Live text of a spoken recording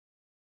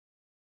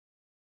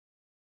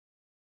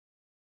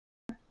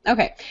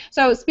Okay,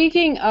 so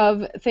speaking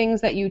of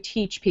things that you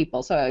teach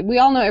people, so we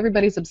all know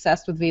everybody's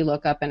obsessed with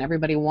VLOOKUP and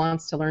everybody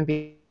wants to learn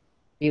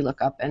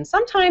VLOOKUP, and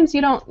sometimes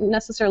you don't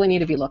necessarily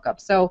need a VLOOKUP.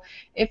 So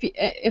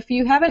if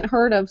you haven't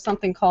heard of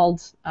something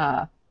called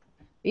the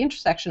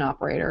intersection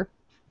operator,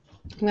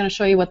 I'm going to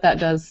show you what that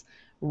does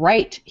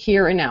right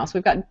here and now. So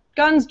we've got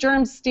guns,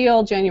 germs,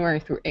 steel, January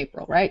through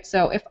April, right?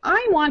 So if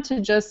I want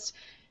to just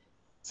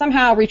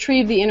somehow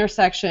retrieve the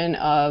intersection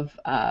of,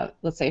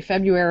 let's say,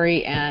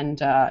 February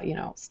and you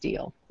know,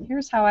 steel.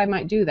 Here's how I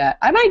might do that.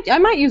 I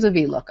might use a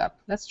VLOOKUP.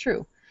 That's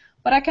true,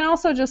 but I can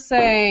also just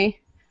say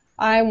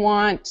I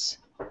want,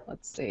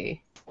 let's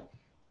see,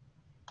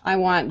 I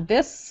want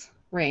this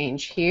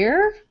range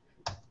here,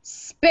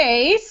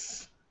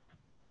 space,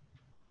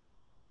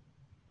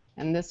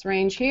 and this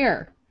range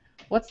here.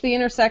 What's the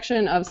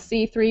intersection of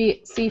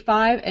C3,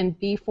 C5, and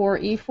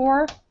B4,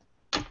 E4?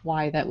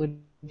 Why, that would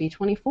be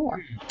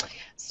 24.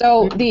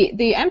 So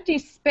the empty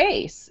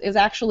space is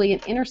actually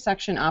an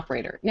intersection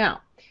operator.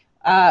 Now,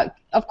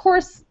 of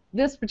course,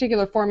 this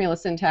particular formula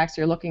syntax,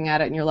 you're looking at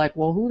it and you're like,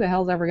 well, who the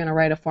hell's ever going to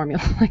write a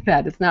formula like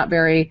that? It's not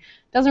very,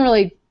 doesn't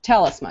really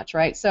tell us much,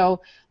 right? So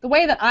the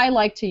way that I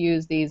like to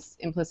use these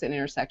implicit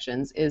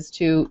intersections is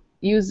to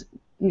use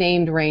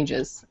named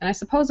ranges. And I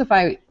suppose if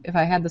I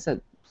had this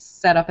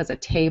set up as a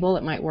table,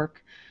 it might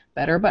work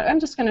better, but I'm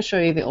just going to show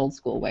you the old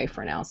school way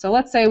for now. So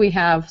let's say we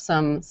have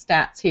some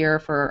stats here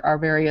for our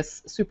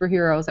various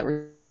superheroes that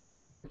we're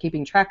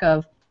keeping track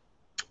of,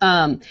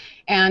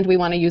 and we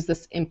want to use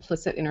this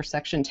implicit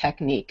intersection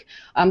technique.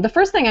 The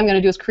first thing I'm going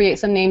to do is create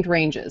some named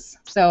ranges.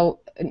 So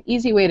an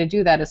easy way to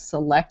do that is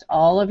select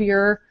all of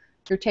your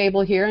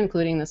table here,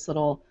 including this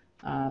little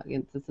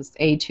this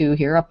A2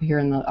 here, up here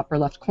in the upper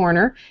left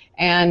corner,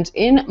 and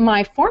in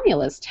my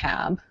formulas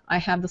tab I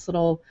have this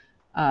little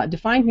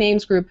defined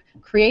names group,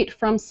 create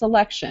from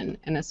selection,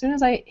 and as soon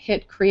as I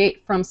hit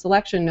create from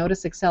selection,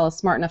 notice Excel is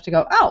smart enough to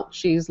go, oh,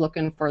 she's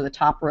looking for the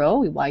top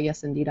row, why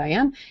yes indeed I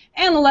am,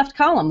 and the left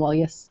column, well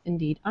yes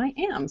indeed I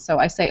am. So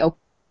I say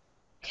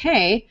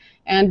okay,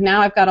 and now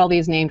I've got all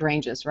these named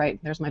ranges, right?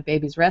 There's my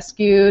babies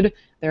rescued,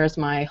 there's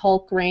my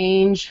Hulk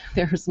range,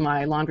 there's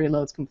my laundry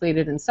loads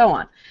completed, and so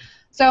on.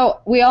 So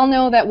we all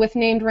know that with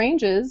named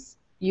ranges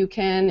you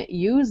can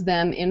use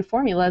them in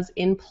formulas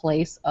in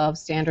place of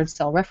standard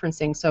cell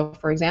referencing. So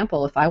for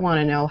example, if I want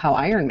to know how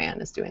Iron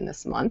Man is doing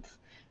this month,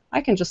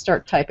 I can just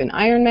start typing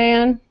Iron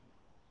Man,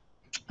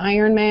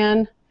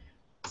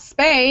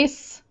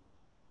 space,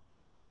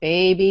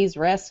 babies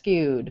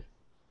rescued,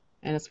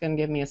 and it's going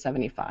to give me a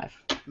 75.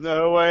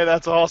 No way,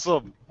 that's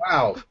awesome.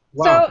 Wow.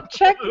 So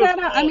check that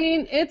out. I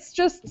mean, it's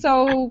just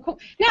so cool.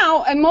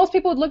 Now, and most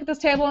people would look at this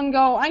table and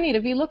go, I need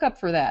a VLOOKUP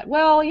for that.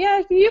 Well,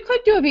 yeah, you could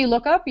do a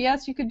VLOOKUP.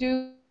 Yes, you could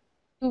do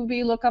a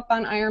VLOOKUP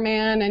on Iron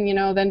Man, and, you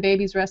know, then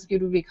babies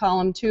rescued would be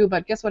column 2.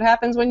 But guess what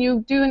happens when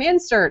you do an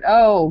insert?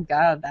 Oh,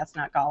 God, that's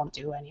not column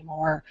 2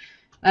 anymore.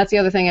 That's the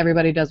other thing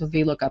everybody does with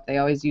VLOOKUP. They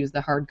always use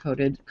the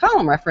hard-coded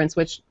column reference,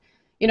 which,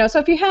 you know, so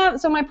if you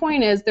have, so my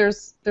point is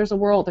there's a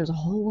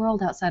whole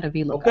world outside of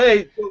VLOOKUP.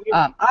 Okay.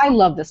 I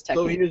love this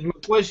technique. So here's my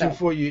question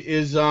for you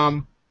is,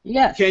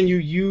 yes. Can you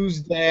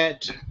use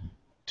that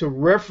to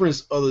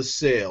reference other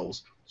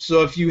cells?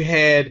 So if you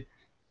had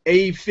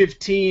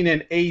A15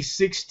 and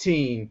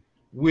A16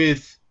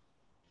 with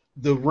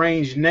the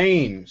range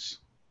names.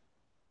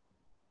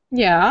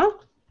 Yeah.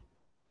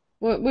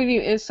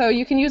 So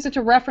you can use it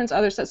to reference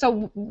other sets.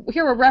 So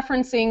here we're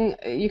referencing,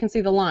 you can see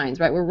the lines,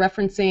 right? We're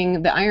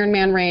referencing the Iron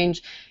Man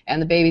range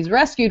and the babies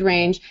rescued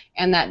range,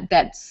 and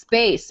that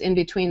space in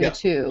between the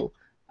two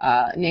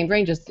named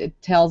ranges, it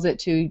tells it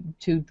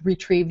to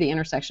retrieve the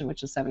intersection,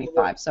 which is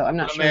 75. So I'm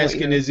not sure. What I'm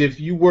asking is,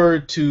 if you were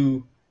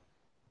to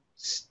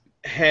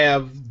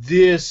have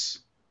this,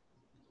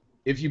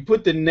 if you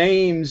put the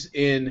names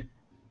in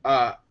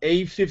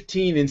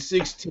A15 and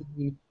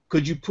 16,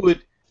 could you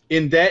put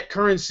in that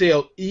current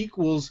cell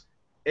equals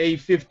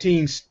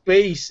A15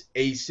 space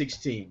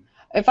A16?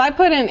 If I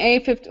put in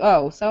A15,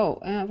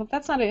 well,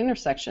 that's not an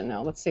intersection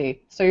though. Let's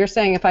see. So you're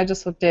saying if I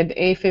just did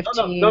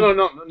A15?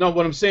 No.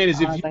 What I'm saying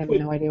is if you I have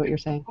put, no idea what you're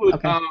saying. Put,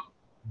 okay.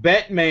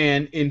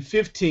 Batman in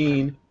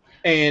 15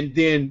 and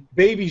then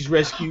babies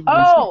rescued.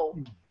 Oh,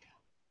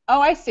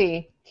 I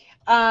see.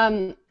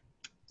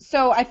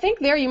 So I think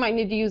there you might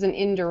need to use an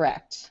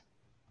indirect.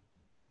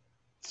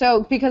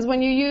 So, because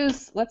when you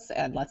use, let's see,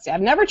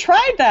 I've never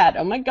tried that.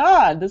 Oh my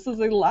God, this is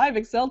a live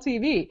Excel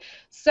TV.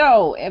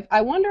 So,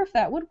 I wonder if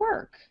that would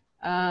work.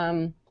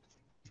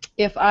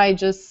 If I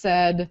just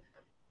said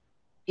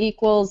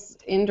equals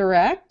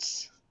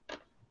indirect,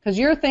 because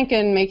you're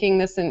thinking making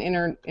this an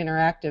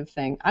interactive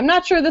thing. I'm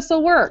not sure this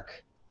will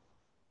work.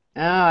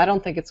 No, I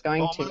don't think it's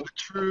going to. Moment of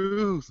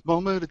truth.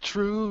 Moment of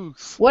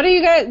truth. What do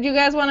you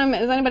guys want to?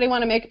 Does anybody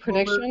want to make a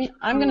prediction?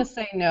 I'm going to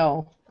say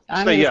no.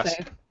 Say yes.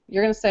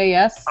 You're going to say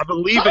yes? I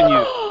believe in you.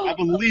 I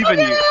believe in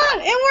you.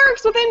 It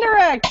works with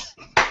indirect.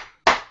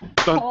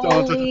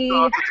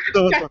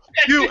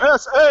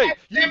 USA!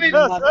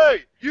 USA!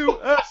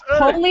 USA!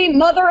 Holy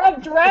mother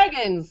of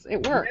dragons!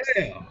 It works.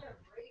 Yeah.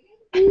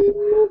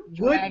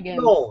 Dragons.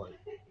 Good Lord.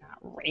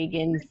 Not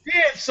Reagans.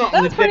 Did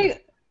something That's pretty.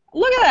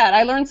 Look at that.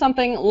 I learned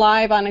something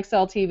live on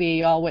Excel TV.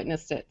 You all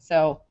witnessed it.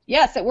 So,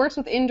 yes, it works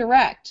with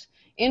indirect.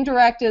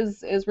 Indirect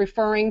is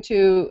referring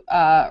to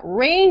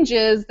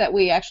ranges that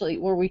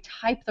where we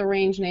type the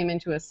range name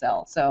into a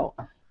cell. So,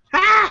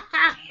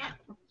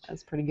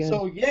 that's pretty good.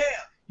 So, yeah,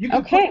 you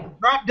can put a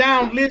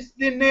drop-down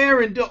list in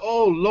there and do,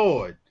 oh,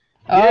 Lord.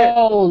 Yeah.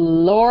 Oh,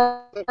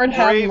 Lord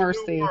have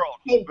mercy.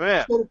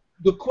 So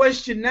the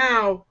question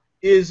now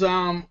is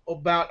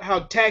about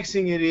how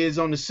taxing it is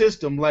on the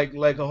system, like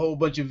a whole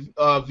bunch of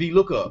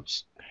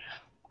VLOOKUPs.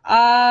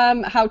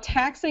 How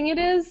taxing it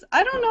is?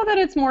 I don't know that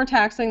it's more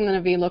taxing than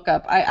a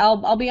VLOOKUP.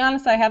 I'll be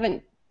honest, I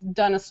haven't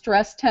done a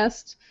stress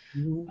test,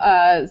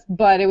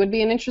 but it would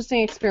be an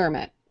interesting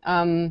experiment.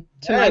 To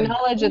my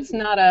knowledge, it's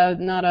not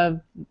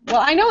a.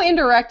 Well, I know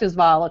indirect is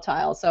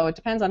volatile, so it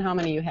depends on how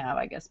many you have,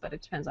 I guess, but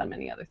it depends on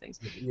many other things.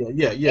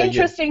 Yeah.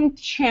 Interesting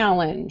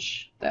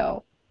challenge,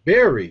 though.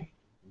 Very,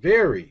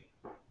 very.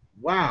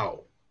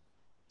 Wow.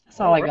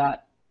 That's all I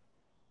got.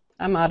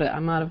 I'm out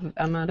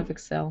of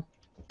Excel.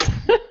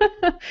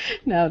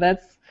 No,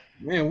 that's.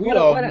 Man, we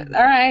all. All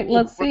right,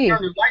 let's see.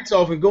 Turn the lights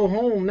off and go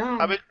home now.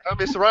 How many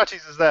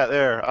srirachis is that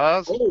there,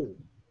 Oz? Oh.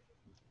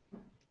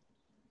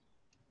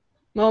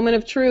 Moment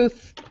of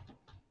truth.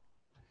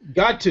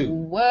 Got to.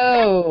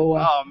 Whoa.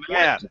 Oh,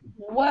 man.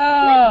 Whoa.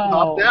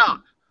 Popped out.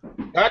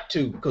 Got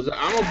to, because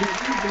I'm going to be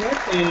using that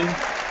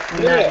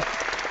thing. Nice.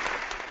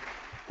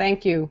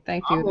 Thank you.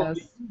 I'm going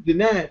to be using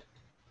that.